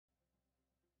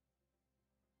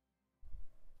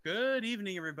Good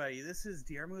evening, everybody. This is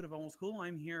Mood of Almost Cool.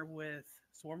 I'm here with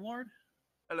Swarmlord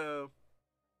Hello.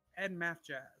 and Math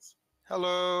Jazz.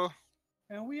 Hello.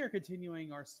 And we are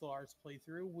continuing our Stellaris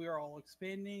playthrough. We are all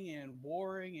expanding and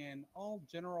warring, and all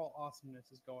general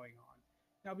awesomeness is going on.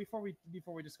 Now, before we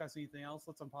discuss anything else,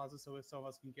 let's unpause it so some of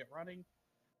us can get running.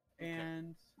 Okay.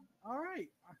 And all right.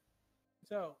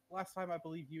 So last time, I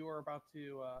believe you were about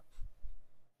to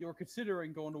you were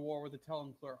considering going to war with the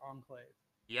Tal'Akkur Enclave.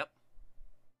 Yep.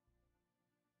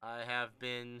 I have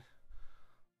been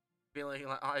feeling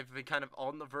like I've been kind of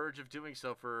on the verge of doing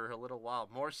so for a little while.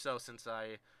 More so since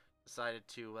I decided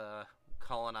to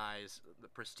colonize the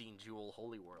pristine jewel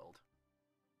holy world.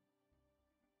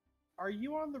 Are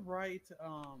you on the right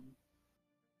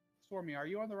Stormy, are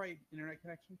you on the right internet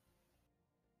connection?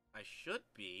 I should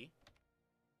be.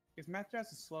 Because Math Jazz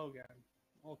is slow again.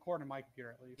 Well, according to my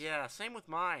computer, at least. Yeah, same with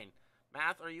mine.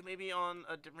 Math, are you maybe on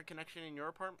a different connection in your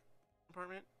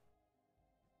apartment?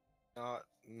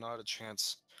 Not a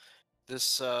chance.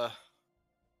 This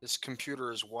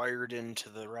computer is wired into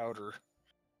the router.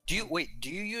 Do you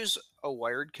use a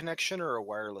wired connection or a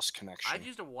wireless connection?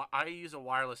 I use a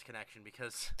wireless connection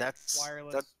because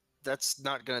Wireless. That's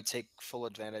not going to take full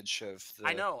advantage of the...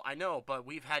 I know, but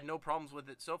we've had no problems with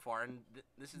it so far, and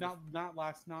this is not the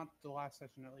last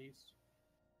session at least,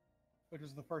 which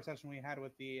was the first session we had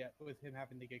with him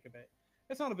having the gigabit.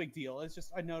 It's not a big deal. It's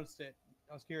just I noticed it.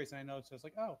 I was curious and I noticed it. I was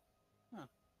like, oh, huh.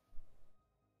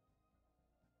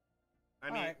 I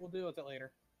mean, all right, we'll deal with it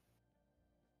later.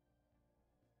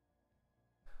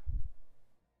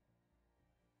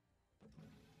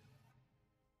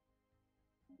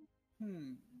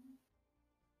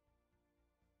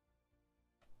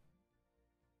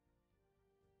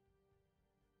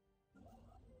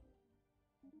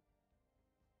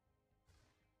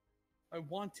 I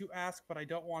want to ask, but I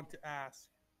don't want to ask.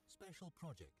 Special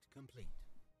project complete.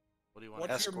 what do you want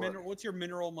to What's your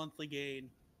mineral monthly gain?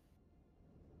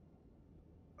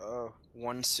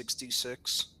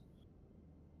 166.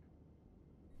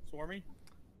 Swarmy?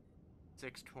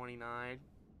 629.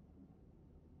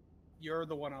 You're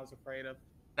the one I was afraid of.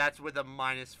 That's with a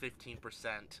minus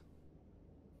 15%.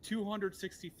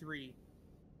 263.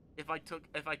 If I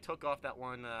took off that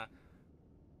one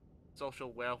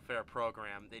social welfare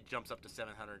program, it jumps up to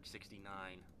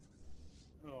 769.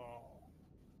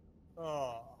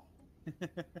 Oh.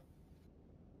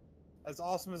 As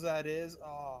awesome as that is,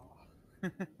 oh.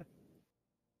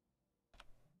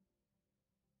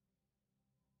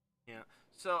 Yeah.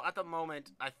 So at the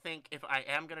moment, I think if I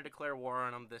am going to declare war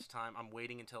on them this time, I'm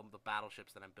waiting until the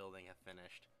battleships that I'm building have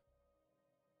finished.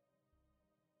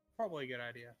 Probably a good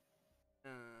idea.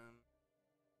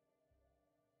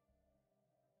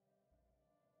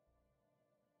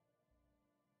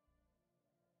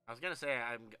 I was gonna say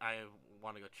I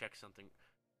want to go check something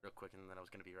real quick, and then I was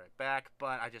gonna be right back.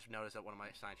 But I just noticed that one of my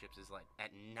science ships is like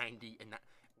at 90 and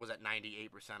was at 98%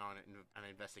 on an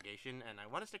investigation, and I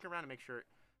want to stick around and make sure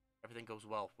everything goes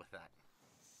well with that.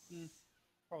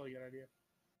 Probably a good idea.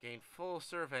 Gain full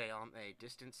survey on a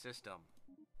distant system.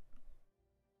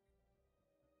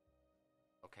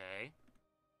 Okay.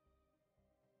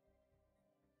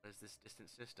 What is this distant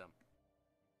system?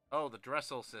 Oh, the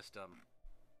Dressel system.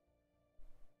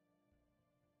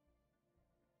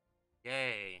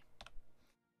 Yay.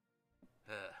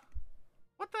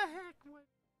 What the heck? What?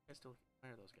 I still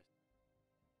where are those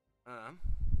guys?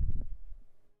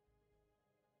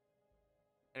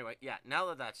 Anyway, yeah. Now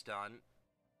that that's done,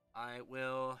 I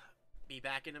will be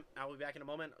back in. I'll be back in a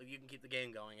moment. You can keep the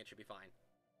game going. It should be fine.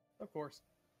 Of course.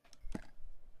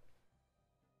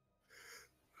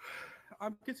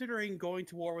 I'm considering going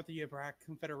to war with the Yabrak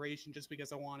Confederation just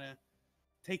because I want to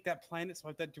take that planet so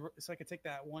I can take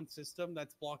that one system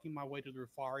that's blocking my way to the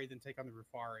Rufari, then take on the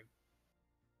Rufari.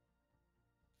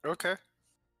 Okay.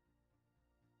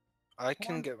 I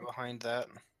can get behind that.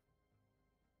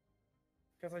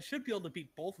 Because I should be able to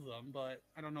beat both of them, but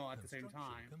I don't know at the same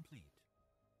time. Complete.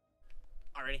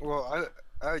 Alrighty. Well,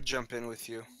 I jump in with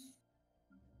you.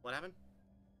 What happened?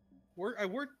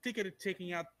 We're thinking of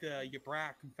taking out the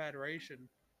Yabrak Confederation.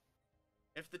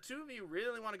 If the two of you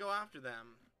really want to go after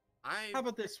them, How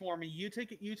about this, Swarmy? You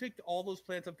take all those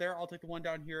plants up there. I'll take the one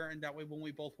down here, and that way, when we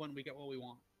both win, we get what we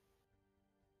want.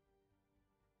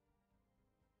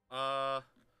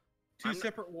 Two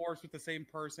separate wars with the same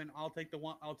person. I'll take the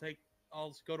one. I'll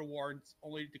go to war and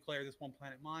only declare this one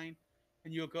planet mine,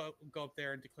 and you'll go up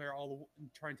there and declare and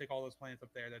try and take all those planets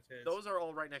up there. That's his. Those are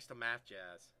all right next to Math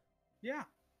Jazz. Yeah.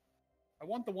 I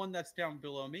want the one that's down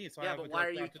below me. So yeah, I have but why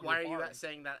are you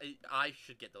saying that I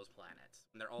should get those planets?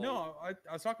 And they're all... No, I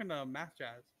was talking to Math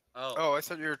Jazz. Oh. Oh, I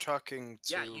thought you were talking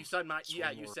to. Yeah, you said my.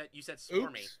 Yeah, you Swarmlord. said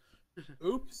Swarmy. Oops.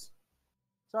 Oops.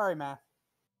 Sorry, Matt.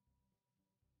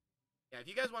 Yeah, if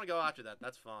you guys want to go after that,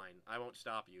 that's fine. I won't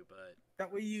stop you, but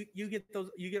That way you get those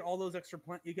all those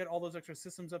extra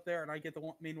systems up there, and I get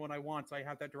the main one I want, so I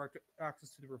have that direct access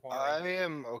to the Rupari. I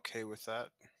am okay with that.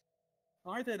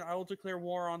 All right, then I will declare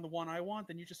war on the one I want.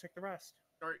 Then you just take the rest.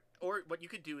 or what you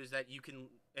could do is that you can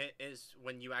is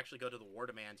when you actually go to the war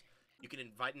demands, you can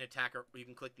invite an attacker. You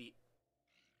can click the.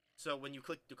 So when you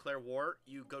click declare war,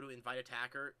 you go to invite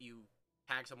attacker. You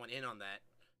tag someone in on that.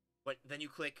 But then you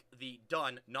click the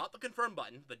done, not the confirm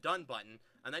button, the done button,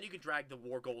 and then you can drag the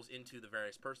war goals into the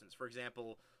various persons. For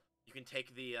example, you can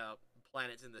take the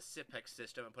planets in the SIPEX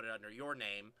system and put it under your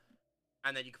name,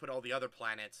 and then you can put all the other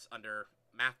planets under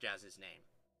MathJazz's name.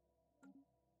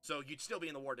 So you'd still be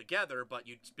in the war together, but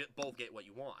you'd both get what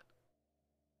you want.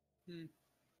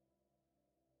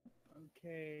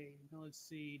 Okay, now let's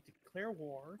see. Declare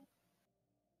war.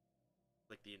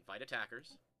 Click the invite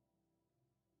attackers.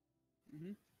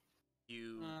 Mm-hmm.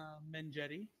 You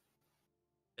Menjetti.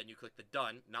 Then you click the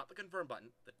done, not the confirm button,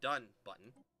 the done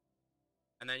button.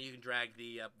 And then you can drag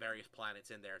the various planets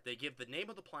in there. They give the name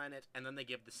of the planet, and then they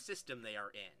give the system they are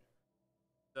in.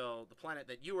 So the planet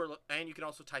that you are, and you can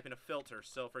also type in a filter.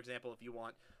 So for example, if you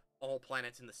want all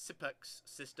planets in the SIPEX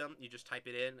system, you just type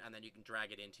it in, and then you can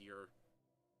drag it into your,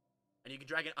 and you can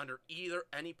drag it under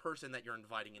any person that you're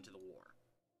inviting into the war.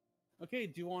 Okay,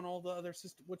 do you want all the other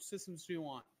systems? Which systems do you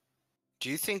want? Do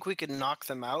you think we could knock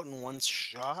them out in one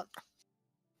shot?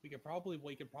 We could probably,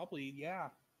 yeah,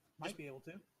 might be able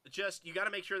to. Just you got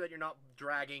to make sure that you're not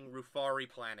dragging Rufari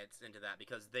planets into that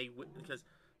because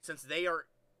since they are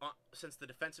since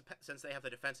they have the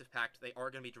defensive pact, they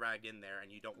are going to be dragged in there,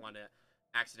 and you don't want to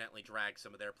accidentally drag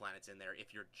some of their planets in there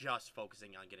if you're just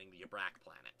focusing on getting the Yabrak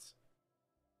planets.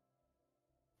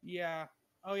 Yeah.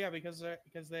 Oh yeah, because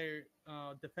they're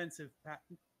defensive pact.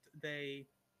 They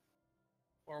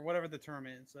or whatever the term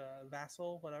is,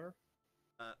 vassal, whatever.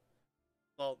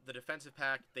 Well, the defensive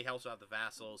pact, they also have the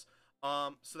vassals.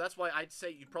 So that's why I'd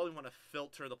say you probably want to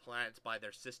filter the planets by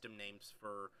their system names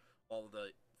for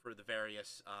the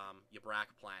various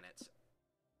Yabrak planets.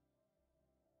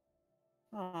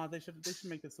 They should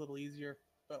make this a little easier,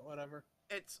 but whatever.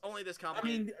 It's only this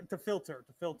complicated. I mean, to filter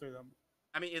them.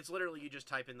 I mean, it's literally you just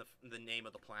type in the name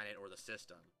of the planet or the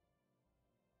system.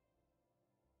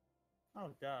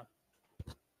 Oh, duh.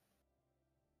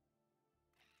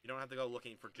 You don't have to go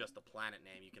looking for just the planet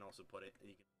name. You can also put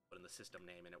in the system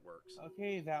name, and it works.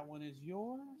 Okay, that one is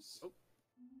yours. Oh.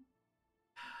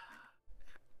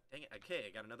 Dang it. Okay,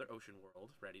 I got another ocean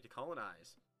world ready to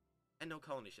colonize. And no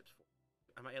colony ships for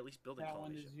it. Am I at least building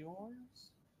colony ships? That one is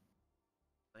yours?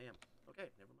 I am. Okay,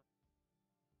 never mind.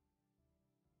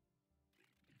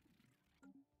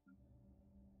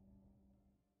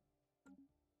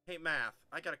 Hey, Math,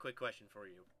 I got a quick question for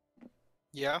you.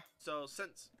 Yeah? So,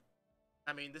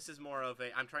 I mean, this is more of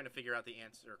I'm trying to figure out the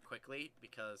answer quickly,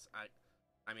 because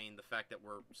I mean, the fact that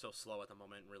we're so slow at the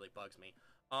moment really bugs me.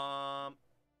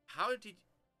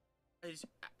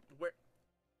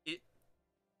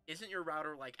 Isn't your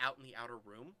router, like, out in the outer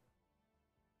room?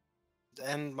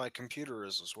 And my computer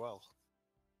is as well.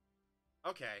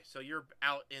 Okay, so you're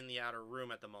out in the outer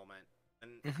room at the moment.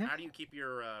 And how do you keep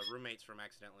your roommates from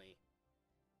accidentally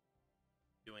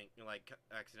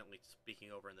accidentally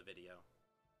speaking over in the video?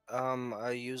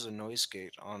 I use a noise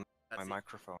gate on my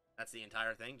microphone. That's the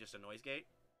entire thing? Just a noise gate?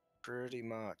 Pretty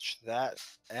much. That,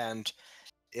 and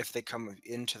if they come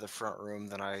into the front room,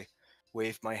 then I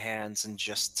wave my hands and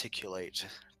gesticulate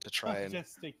to try and...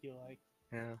 Gesticulate.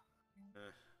 Yeah.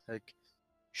 Like,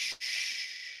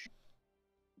 shh.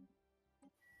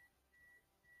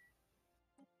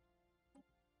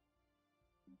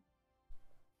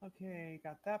 Okay,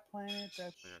 got that planet.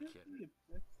 That should be...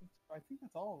 I think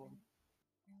that's all of them.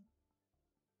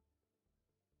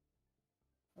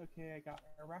 Okay, I got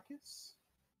Arrakis,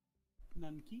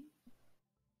 Nunki,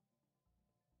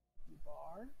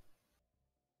 Bar,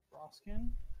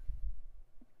 Roskin.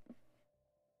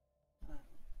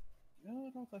 No,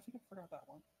 I think I forgot that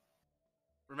one.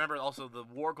 Remember, also, the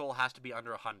war goal has to be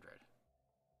under 100.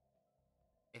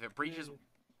 If it breaches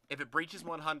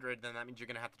 100, then that means you're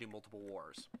going to have to do multiple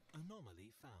wars.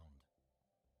 Anomaly found.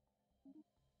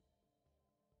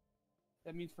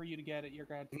 That means for you to get it, you're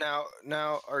going to...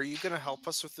 Now, are you going to help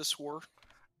us with this war?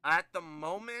 At the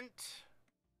moment...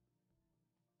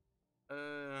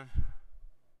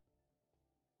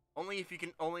 Only if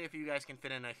you guys can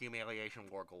fit in a humiliation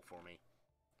war goal for me.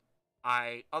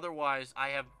 Otherwise,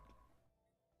 I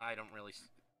don't really...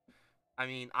 I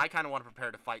mean, I kind of want to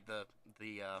prepare to fight the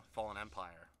Fallen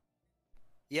Empire.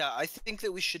 Yeah, I think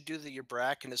that we should do the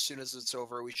Yabrak, and as soon as it's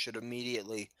over, we should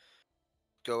immediately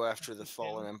go after the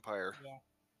Fallen Empire. Yeah.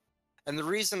 And the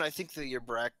reason I think the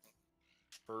Yabrak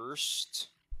first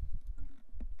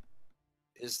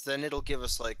is then it'll give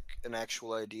us like an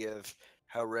actual idea of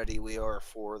how ready we are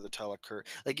for the Tal'Akkur.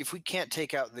 Like if we can't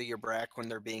take out the Yabrak when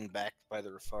they're being backed by the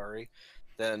Rafari,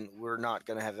 then we're not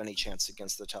going to have any chance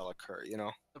against the Tal'Akkur, you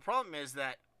know? The problem is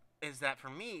that for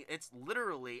me, it's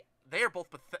literally they both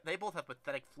have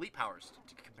pathetic fleet powers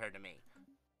compared to me.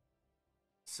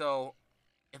 So,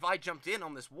 if I jumped in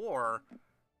on this war,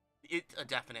 it's a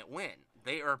definite win.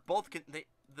 They are both the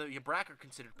Yabrak are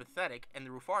considered pathetic, and the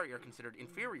Rufari are considered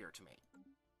inferior to me.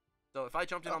 So if I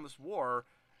jumped in on this war,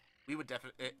 we would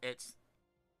definitely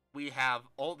we have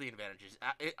all the advantages.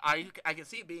 I can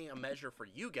see it being a measure for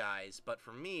you guys, but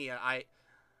for me, I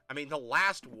mean the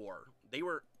last war they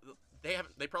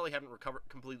probably haven't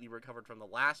completely recovered from the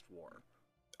last war.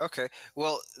 Okay,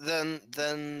 well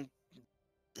then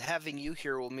having you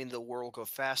here will mean the war will go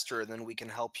faster, and then we can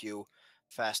help you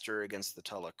faster against the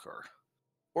Tal'Akkur.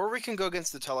 Or we can go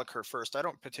against the Tal'Akkur first. I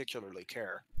don't particularly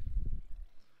care.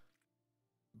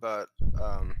 But,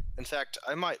 in fact,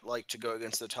 I might like to go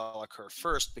against the Tal'Akkur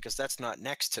first because that's not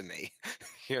next to me,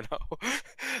 you know?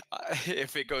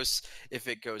 If it goes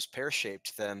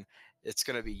pear-shaped, then it's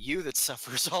going to be you that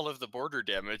suffers all of the border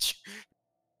damage.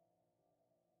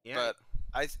 Yeah. But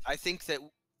I think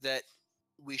that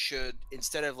we should,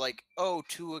 instead of like,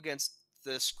 2 against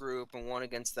this group and 1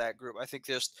 against that group, I think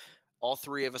just all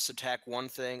 3 of us attack one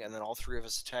thing and then all 3 of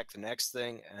us attack the next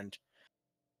thing, and,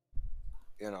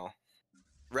 you know,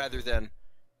 rather than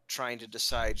trying to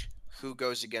decide who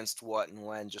goes against what and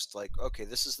when, just like, okay,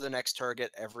 this is the next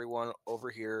target, everyone over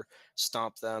here,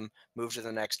 stomp them, move to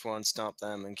the next one, stomp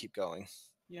them, and keep going.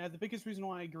 Yeah, the biggest reason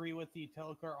why I agree with the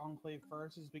Tal'Akkur Enclave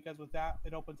first is because with that,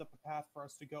 it opens up a path for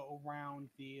us to go around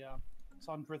the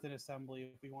Sondrithan Assembly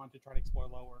if we want to try to explore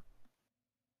lower.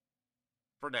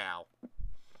 For now.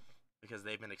 Because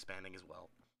they've been expanding as well.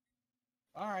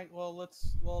 Alright, well,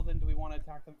 then do we want to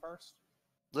attack them first?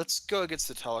 Let's go against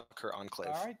the Tal'Akkur Enclave.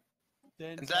 Alright.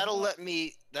 Then And that'll let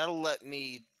me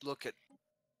look at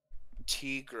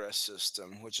Tigra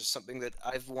system, which is something that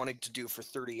I've wanted to do for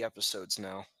 30 episodes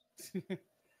now.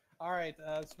 Alright,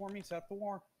 Swarmy, set up the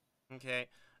war. Okay,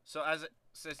 so as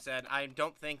I said, I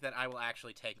don't think that I will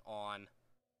actually take on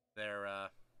their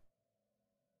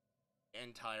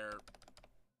entire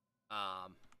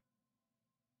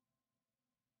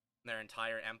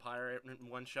empire in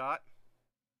one shot,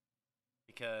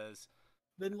 because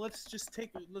Then let's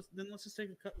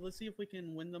see if we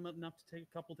can win them enough to take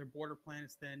a couple of their border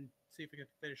planets. Then see if we can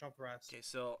finish off the rest. okay.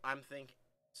 So I'm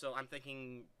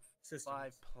thinking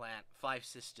Systems. 5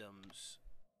 systems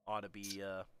ought to be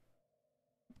a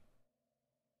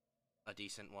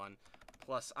decent one.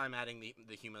 Plus, I'm adding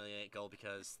the humiliate goal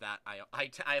because that I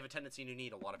have a tendency to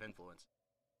need a lot of influence,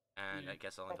 and Yeah, I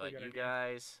guess I'll probably invite a you good idea.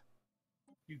 guys.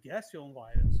 You guess you'll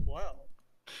invite us. Well,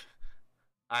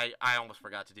 I almost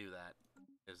forgot to do that.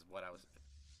 Is what I was.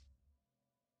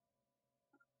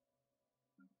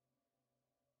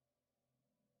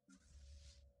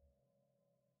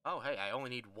 Oh, hey! I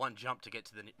only need 1 jump to get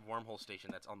to the wormhole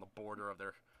station that's on the border of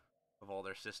all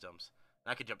their systems.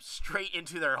 And I could jump straight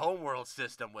into their homeworld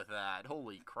system with that.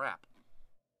 Holy crap!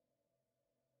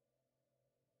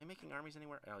 Am I making armies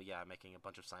anywhere? Oh yeah, I'm making a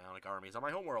bunch of psionic armies on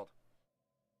my homeworld.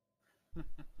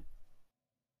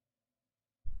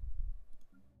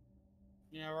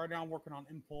 yeah. Right now I'm working on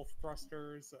impulse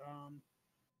thrusters,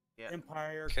 Yeah.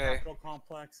 empire, Okay. capital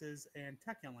complexes, and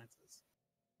Tachyon lances.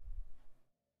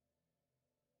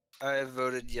 I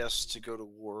voted yes to go to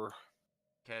war.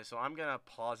 Okay, so I'm gonna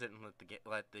pause it and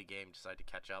let the game decide to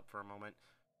catch up for a moment.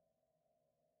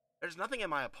 There's nothing in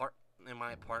my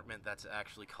apartment that's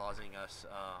actually causing us.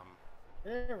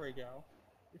 There we go.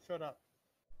 It showed up.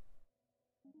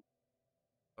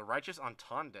 A righteous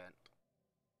entendant.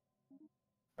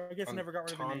 I guess I never got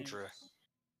rid of the names. Entendre.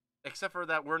 Except for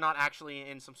that we're not actually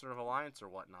in some sort of alliance or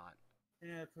whatnot.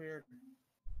 Yeah, it's weird.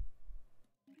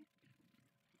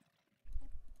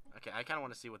 Okay, I kind of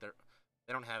want to see what they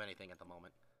don't have anything at the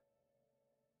moment.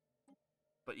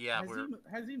 But yeah,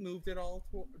 Has he moved at all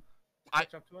to I-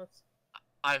 catch up to us?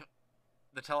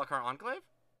 The Tal'Akkur Enclave?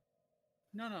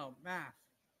 No, math.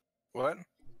 What?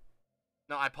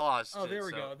 No, I paused. Oh, there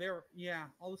we so- go. There, yeah.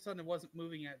 All of a sudden, it wasn't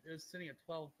moving it was sitting at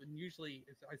 12, and usually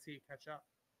I see it catch up.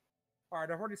 All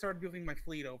right, I've already started moving my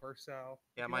fleet over, so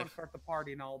Yeah, if you want to start the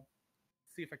party, and I'll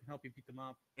see if I can help you beat them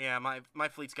up. Yeah, my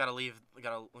fleet's got to leave.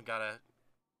 Gotta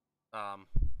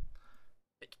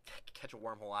catch a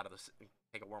wormhole out of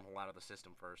take a wormhole out of the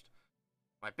system first.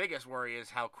 My biggest worry is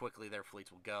how quickly their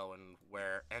fleets will go and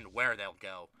where they'll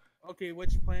go. Okay,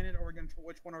 which planet are we gonna?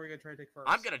 Which one are we gonna try to take first?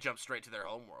 I'm gonna jump straight to their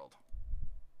homeworld.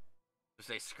 Just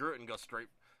say screw it and go straight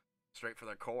for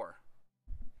their core.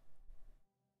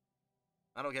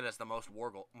 That'll get us the most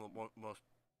most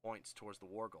points towards the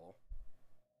war goal.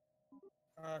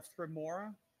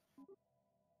 Thremora.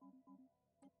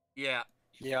 Yeah.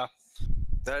 Yeah,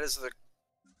 that is the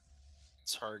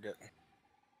target.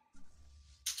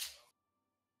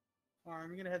 Alright,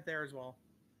 I'm gonna head there as well.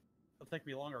 It'll take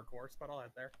me longer, of course, but I'll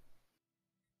head there.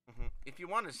 If you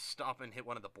want to stop and hit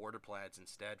one of the border planets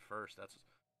instead first, that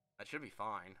should be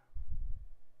fine.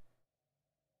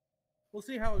 We'll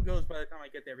see how it goes by the time I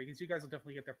get there, because you guys will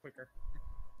definitely get there quicker.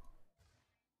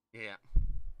 Yeah.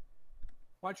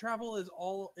 My travel is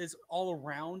all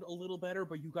around a little better,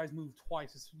 but you guys move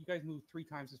twice. You guys move 3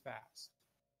 times as fast.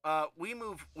 We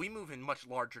move in much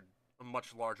larger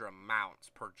amounts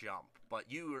per jump, but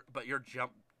your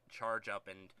jump charge up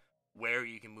and where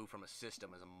you can move from a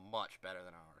system is much better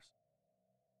than ours.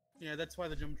 Yeah, that's why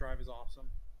the jump drive is awesome.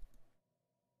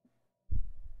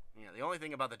 Yeah, the only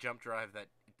thing about the jump drive that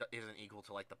isn't equal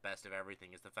to like the best of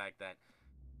everything is the fact that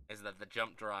the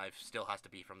jump drive still has to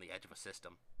be from the edge of a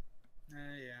system.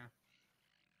 Yeah.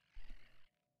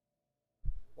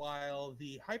 While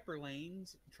the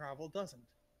hyperlanes travel doesn't.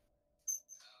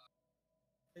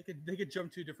 They could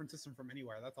jump to a different system from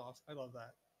anywhere. That's awesome. I love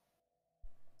that.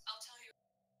 I'll tell you.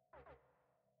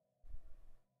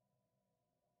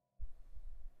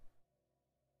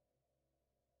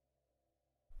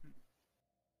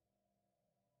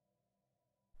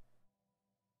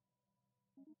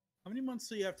 How many months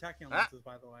do you have tachyon lenses,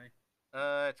 by the way?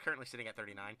 It's currently sitting at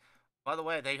 39. By the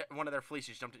way, one of their fleets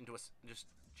just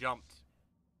jumped.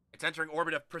 It's entering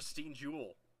orbit of Pristine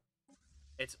Jewel.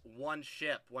 It's one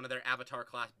ship, one of their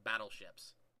Avatar-class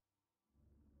battleships.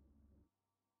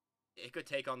 It could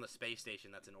take on the space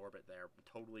station that's in orbit there,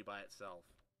 totally by itself.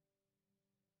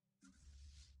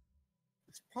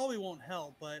 It probably won't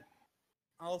help, but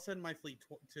I'll send my fleet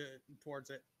towards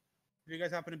it. If you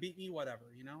guys happen to beat me,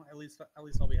 whatever, you know. At least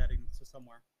I'll be heading to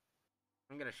somewhere.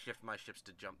 I'm gonna shift my ships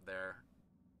to jump there.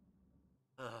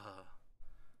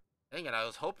 Dang it! I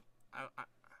was hoping.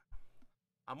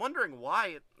 I'm wondering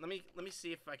why. Let me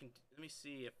see if I can. Let me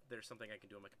see if there's something I can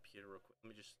do on my computer real quick. Let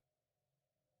me just.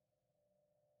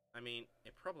 I mean,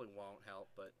 it probably won't help,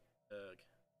 but ugh.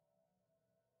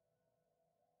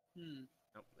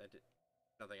 Nope,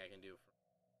 nothing I can do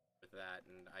with that,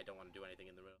 and I don't want to do anything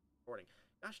in the middle of recording.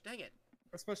 Gosh dang it!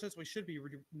 Especially as we should be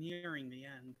nearing the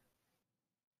end.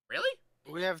 Really?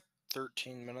 We have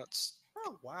 13 minutes.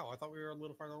 Oh wow! I thought we were a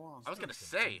little farther along. I was gonna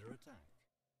say.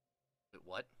 Wait,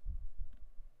 what?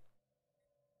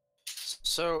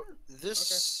 So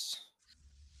this.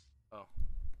 Okay. Oh.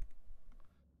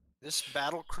 This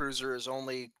battle cruiser is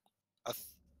only a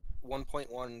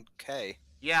 1.1K.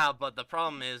 Yeah, but the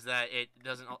problem is that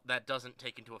that doesn't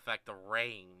take into effect the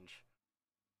range.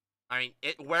 I mean,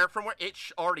 from where it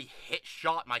already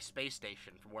shot my space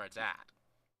station from where it's at.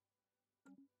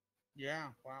 Yeah.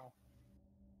 Wow.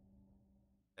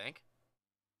 Think?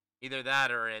 Either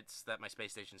that or it's that my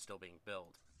space station's still being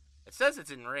built. It says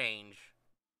it's in range.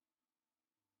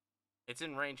 It's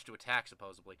in range to attack,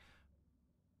 supposedly.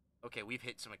 Okay, we've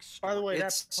hit some extreme. By the way,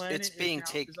 It's taking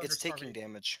starvation.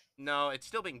 damage. No, it's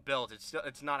still being built.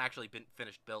 It's not actually been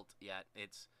finished built yet.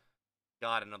 It's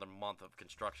got another month of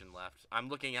construction left. I'm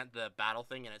looking at the battle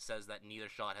thing, and it says that neither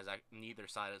side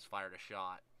has fired a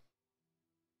shot.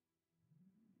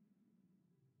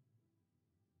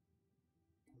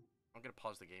 I'm gonna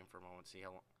pause the game for a moment, see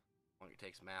how long it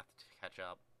takes math to catch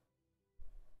up.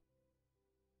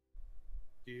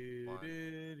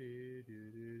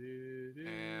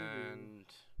 And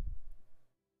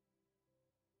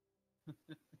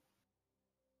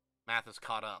math is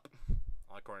caught up,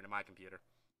 according to my computer.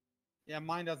 Yeah,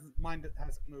 mine hasn't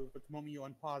moved, but the moment you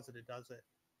unpause it, it does it.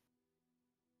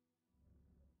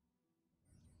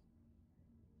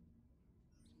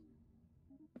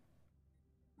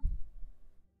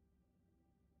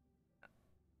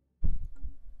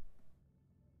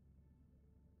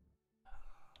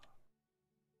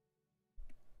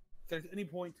 If there's any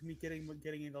point to me getting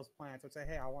any of those planets, I'd say,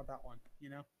 hey, I want that one, you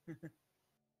know?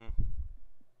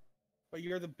 But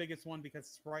you're the biggest one because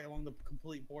it's right along the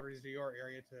complete borders of your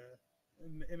area.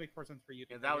 It makes more sense for you.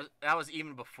 Yeah, that was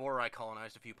even before I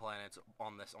colonized a few planets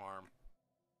on this arm.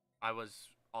 I was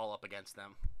all up against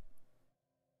them.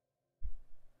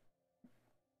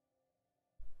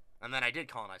 And then I did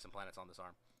colonize some planets on this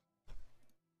arm.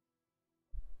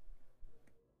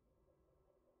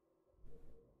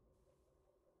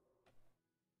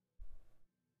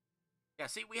 Yeah,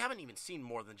 see, we haven't even seen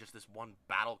more than just this one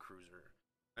battle cruiser.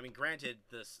 I mean, granted,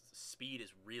 the speed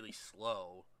is really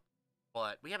slow,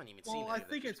 but we haven't even seen. Well, I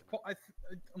think it's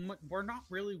we're not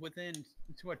really within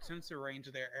too much sensor range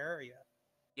of their area.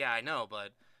 Yeah, I know, but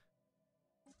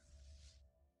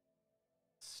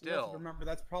You have to still, remember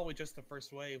that's probably just the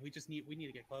first wave. We need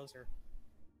to get closer.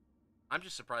 I'm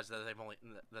just surprised that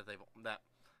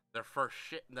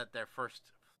their first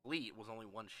fleet was only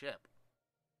one ship.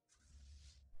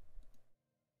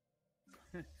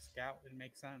 Scout would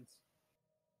make sense.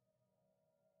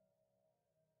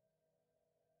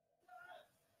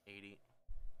 80,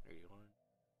 81.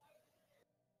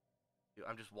 Dude,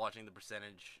 I'm just watching the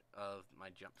percentage of my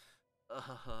jump.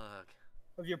 Ugh.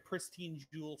 Of your pristine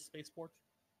jewel spaceport.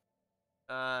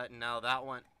 No, that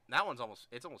one's almost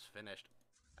finished.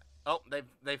 Oh,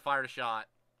 they fired a shot.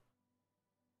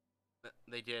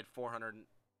 They did 400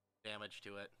 damage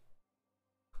to it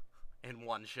in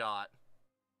one shot.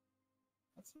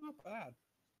 That's not bad.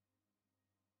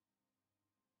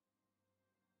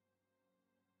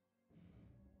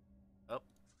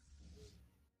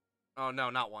 Oh no,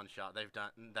 not one shot. They've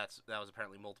done that was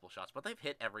apparently multiple shots, but they've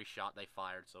hit every shot they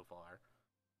fired so far.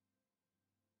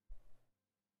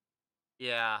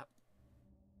 Yeah.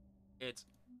 It's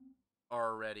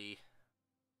already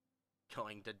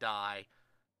going to die.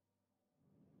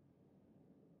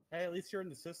 Hey, at least you're in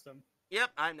the system.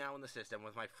 Yep, I'm now in the system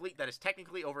with my fleet that is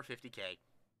technically over 50k.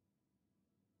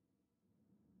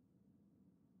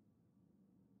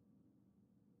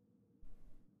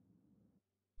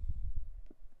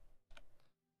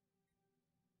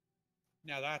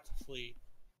 Now that's a fleet.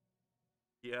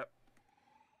 Yep.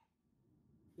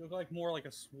 You look like more like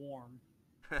a swarm.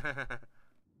 Pun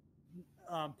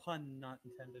not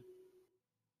intended.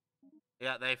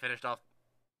 Yeah, they finished off.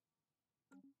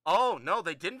 Oh no,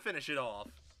 they didn't finish it off.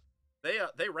 They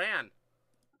ran.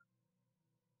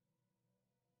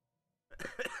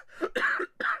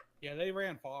 Yeah, they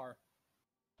ran far.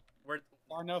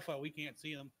 Far enough that we can't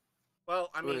see them. Well,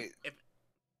 I mean, Wait. if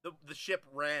the ship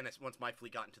ran once my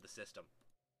fleet got into the system.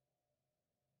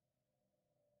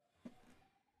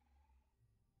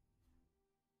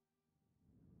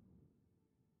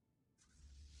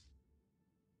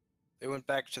 They went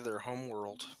back to their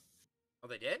homeworld. Oh,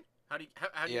 they did? How do you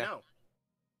Yeah. know?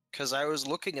 Because I was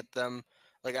looking at them,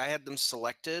 like I had them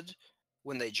selected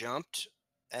when they jumped,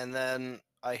 and then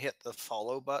I hit the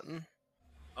follow button,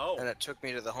 Oh, and it took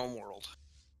me to the homeworld.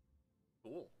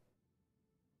 cool.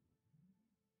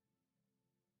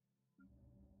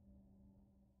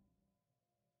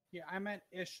 Yeah, I'm at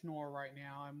Ishnor right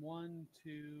now. I'm 1,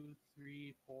 2,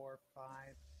 3, 4, 5,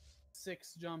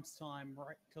 6 jumps till I'm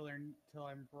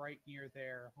right near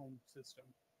their home system.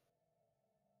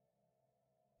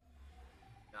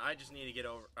 Now, I just need to get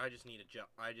over. I just need to jump.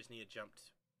 I just need to jump to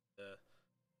the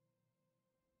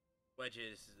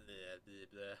wedges,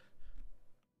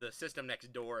 the system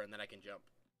next door, and then I can jump.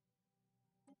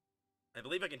 I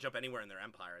believe I can jump anywhere in their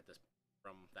empire at this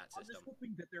from that I'm system. just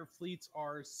hoping that their fleets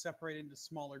are separated into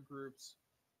smaller groups,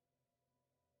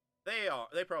 They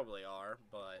probably are,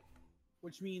 but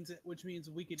which means me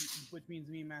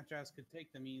and Matt Jazz could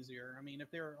take them easier. I mean, if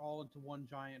they're all into one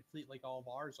giant fleet like all of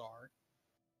ours are,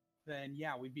 then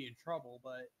yeah, we'd be in trouble.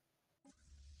 But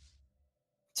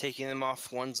Taking them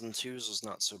off ones and twos was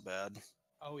not so bad.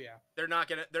 oh yeah, they're not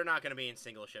gonna be in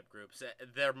single ship groups.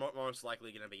 They're most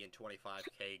likely gonna be in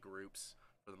 25k groups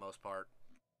for the most part.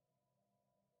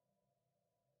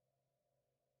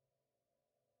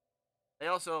 They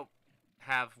also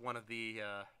have one of the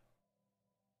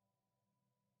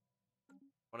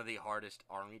hardest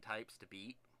army types to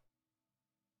beat.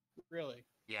 really.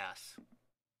 Yes.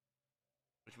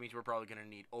 Which means we're probably going to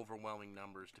need overwhelming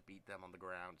numbers to beat them on the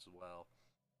ground as well.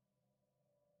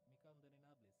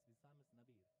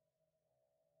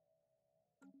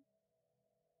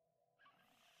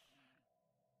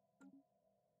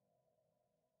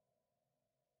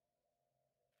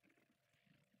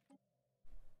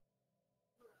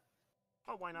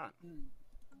 Oh, why not?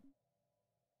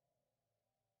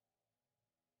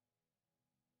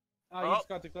 Oh, you just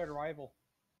got declared a rival.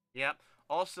 Yep.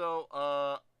 Also,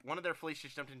 one of their fleets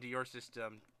just jumped into your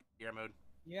system, Yermode.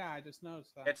 Yeah, I just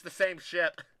noticed that. It's the same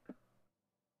ship.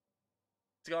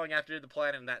 It's going after the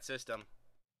planet in that system.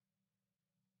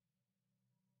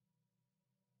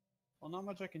 Well, not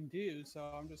much I can do, so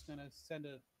I'm just gonna send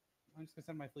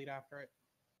my fleet after it.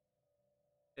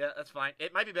 Yeah, that's fine.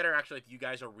 It might be better actually if you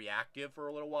guys are reactive for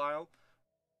a little while,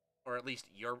 or at least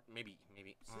you're maybe.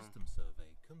 System survey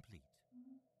complete.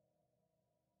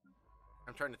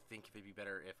 I'm trying to think if it'd be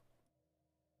better if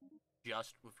we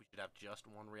should have just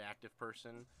one reactive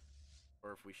person,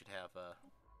 or if we should have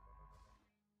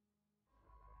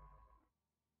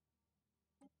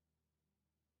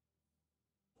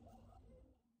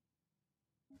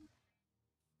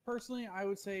Personally, I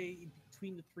would say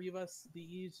between the three of us,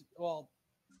 well,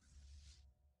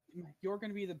 you're going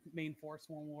to be the main force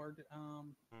warlord.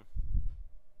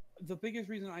 The biggest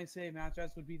reason I say Matt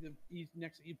Jazz would be the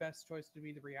next best choice to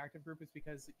be the reactive group is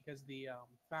because the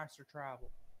faster travel,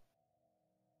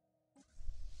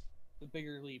 the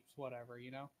bigger leaps, whatever, you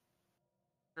know.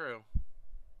 True.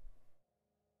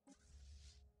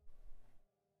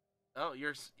 Oh,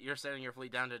 you're sending your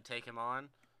fleet down to take him on,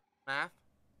 Math?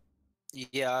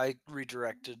 Yeah, I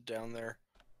redirected down there.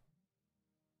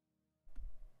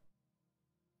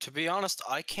 To be honest,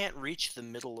 I can't reach the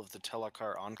middle of the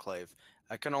Tal'Akkur Enclave.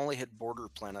 I can only hit border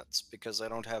planets because I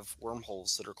don't have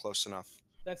wormholes that are close enough.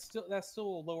 That's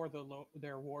still lower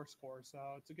their war score, so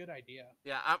it's a good idea.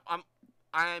 Yeah,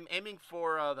 I'm aiming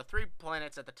for the 3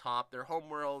 planets at the top, their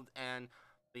homeworld and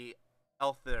the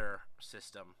Elther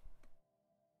system.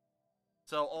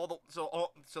 So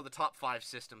the top 5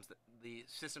 systems, the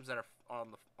systems that are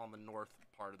on the north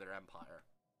part of their empire.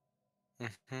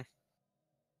 Mhm.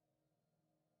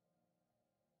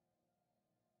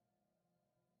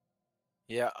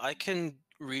 Yeah, I can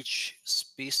reach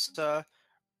Spista,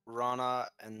 Rana,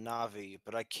 and Navi,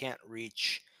 but I can't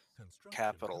reach Construction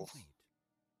Capital. complete.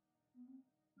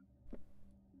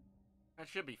 That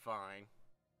should be fine.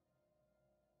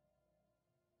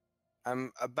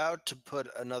 I'm about to put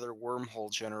another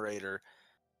wormhole generator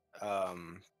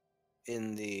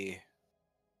in the,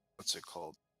 what's it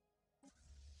called?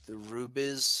 The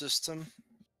Rubiz system.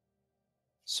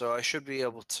 So I should be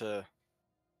able to,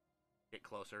 Get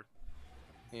closer.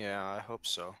 yeah, I hope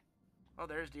so. Oh,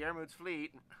 there's Diarmut's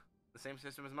fleet. The same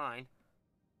system as mine.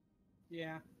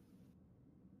 Yeah.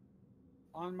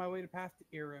 On my way to path to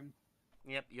Irim.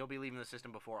 Yep, you'll be leaving the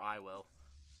system before I will.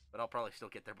 But I'll probably still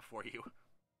get there before you.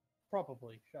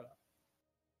 Probably. Shut up.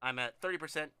 I'm at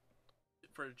 30%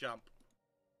 for a jump.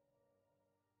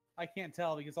 I can't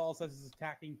tell because all it says is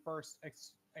attacking first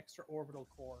extra orbital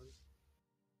cores.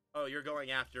 Oh, you're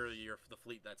going after the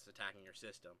fleet that's attacking your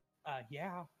system.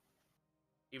 Yeah.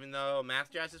 Even though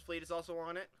Math Jazz's fleet is also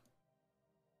on it?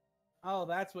 Oh,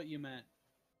 that's what you meant.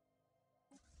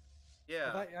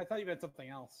 Yeah. I thought you meant something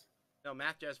else. No,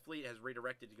 Math Jazz fleet has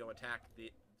redirected to go attack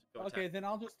the. Okay, then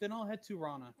I'll head to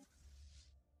Rana.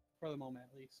 For the moment,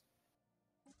 at least.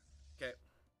 Okay.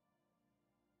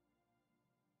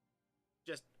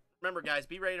 Just remember, guys,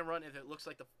 be ready to run if it looks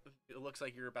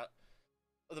like you're about.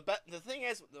 The thing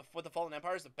is, with the Fallen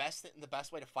Empires, the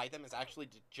best way to fight them is actually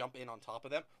to jump in on top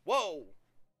of them. Whoa!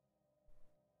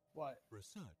 What?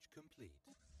 Research complete.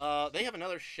 They have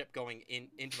another ship going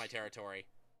into my territory,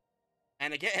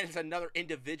 and again, it's another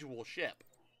individual ship.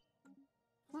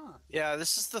 Huh. Yeah,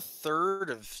 this is the third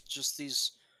of just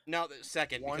these. No, the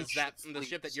second, One because ship the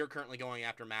ship that fleets. you're currently going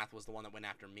after, Math, was the one that went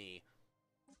after me.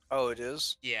 Oh, it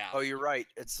is? Yeah. Oh, you're right.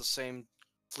 It's the same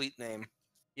fleet name.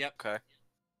 Yep. Okay.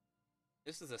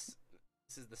 This is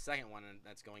the second one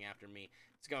that's going after me.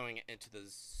 It's going into the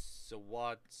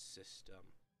Zawad system.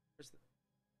 Where's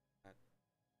that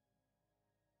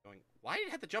going? Why did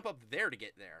it have to jump up there to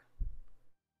get there?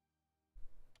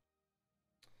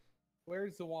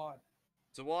 Where's Zawad?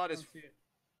 Zawad I is don't see it.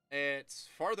 it's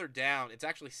farther down. It's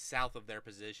actually south of their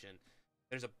position.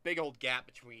 There's a big old gap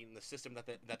between the system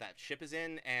that ship is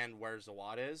in and where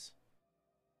Zawad is.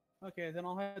 Okay, then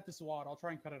I'll head to Zawad. I'll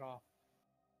try and cut it off.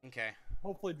 Okay.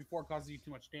 Hopefully before it causes you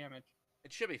too much damage.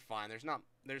 It should be fine.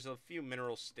 There's a few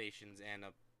mineral stations and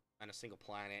a single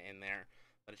planet in there,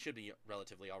 but it should be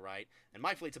relatively all right. And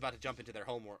my fleet's about to jump into their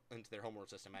homeworld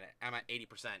system at it. I'm at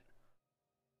 80%.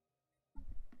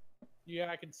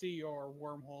 Yeah, I can see your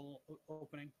wormhole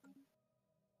opening.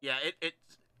 Yeah,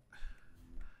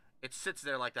 it sits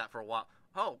there like that for a while.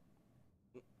 Oh,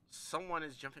 someone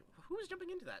is jumping. Who is jumping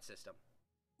into that system?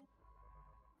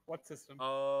 What system?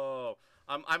 Oh,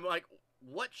 I'm like,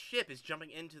 what ship is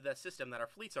jumping into the system that our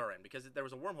fleets are in? Because there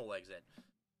was a wormhole exit.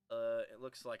 It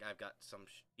looks like I've got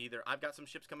either I've got some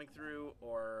ships coming through,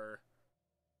 or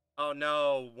oh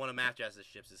no, one of Matt Jazz's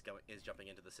ships is jumping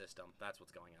into the system. That's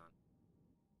what's going on.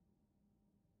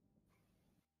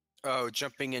 Oh,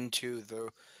 jumping into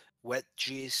the wedge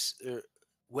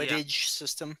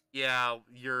system. Yeah,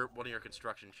 one of your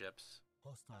construction ships.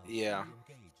 Hostile Yeah.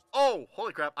 engaged. Oh,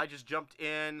 holy crap! I just jumped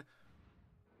in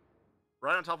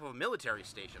right on top of a military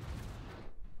station.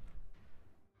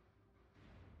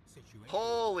 Situation.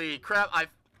 Holy crap!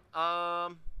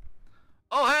 Oh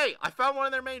hey, I found one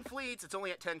of their main fleets. It's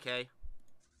only at 10K.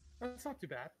 That's not too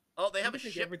bad. Oh, they You have a can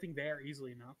take ship. everything there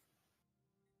easily enough.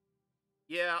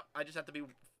 Yeah, I just have to be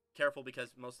careful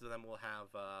because most of them will have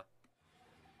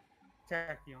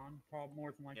Tachyon, probably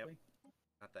more than likely.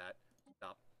 not that.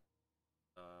 Stop.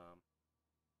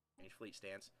 Change fleet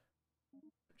stance.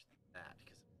 That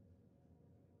because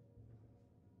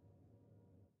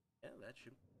yeah, that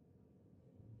should.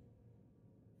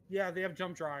 Yeah, they have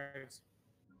jump drives.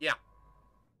 Yeah.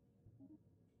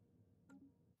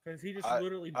 Because he just I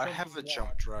literally I jumped have his a jump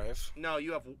wad. drive. No,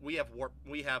 we have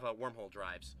wormhole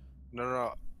drives.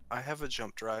 No. I have a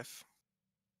jump drive.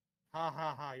 Ha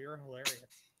ha ha! You're hilarious.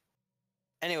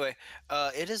 Anyway,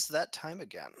 it is that time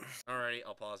again. Alrighty,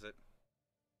 I'll pause it.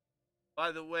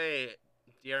 By the way,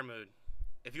 Diermood,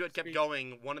 if you had kept Speak.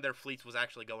 going, one of their fleets was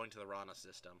actually going to the Rana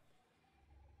system.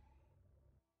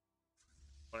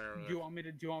 Do you want me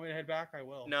to head back? I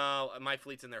will. No, my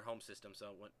fleet's in their home system,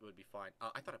 so it would be fine.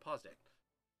 I thought I paused it.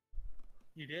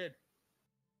 You did.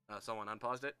 Someone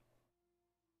unpaused it?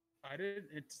 I did.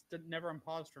 It's never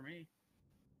unpaused for me.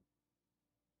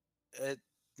 It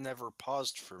never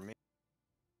paused for me.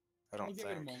 I I'll don't give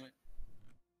it a think. moment.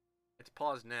 It's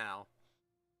paused now.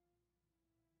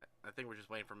 I think we're just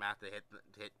waiting for Matt to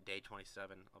hit day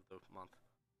 27 of the month.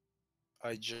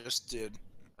 I just did.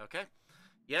 Okay.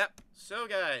 Yep. So,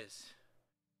 guys,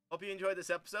 hope you enjoyed this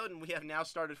episode, and we have now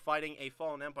started fighting a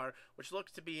fallen empire, which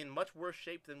looks to be in much worse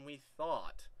shape than we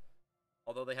thought.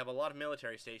 Although they have a lot of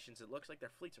military stations, it looks like their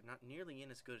fleets are not nearly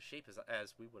in as good a shape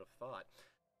as we would have thought.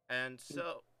 And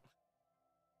so...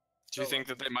 Do you think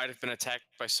that they might have been attacked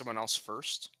by someone else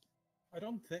first? I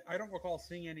don't recall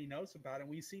seeing any notes about it.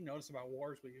 We see notes about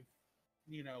wars we've,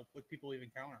 with people we've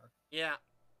encountered. Yeah,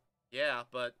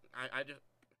 but I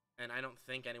don't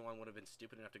think anyone would have been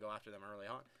stupid enough to go after them early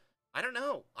on. I don't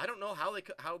know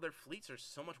how their fleets are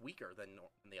so much weaker than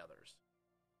the others.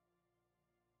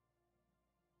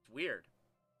 It's weird.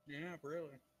 Yeah,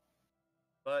 really.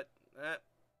 But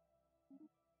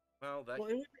Well, it would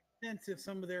make sense if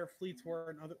some of their fleets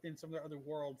were in some of their other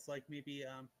worlds, like maybe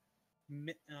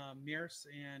Mirce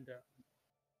and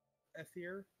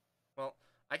Ethir. well,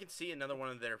 I can see another one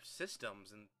of their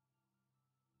systems, and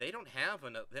they don't have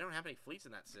any fleets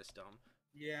in that system.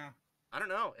 Yeah. I don't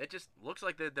know. It just looks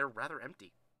like they're rather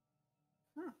empty.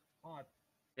 Huh. Odd.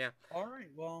 Yeah. All right.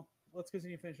 Well, let's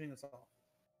continue finishing this off.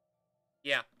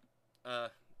 Yeah.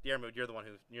 Diermood, you're the one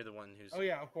who's. Oh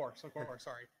yeah, of course.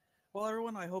 Sorry. Well,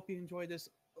 everyone, I hope you enjoyed this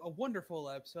a wonderful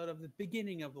episode of the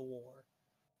beginning of the war.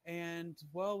 And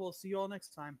well, we'll see you all next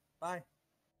time. Bye.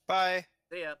 Bye.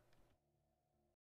 See ya.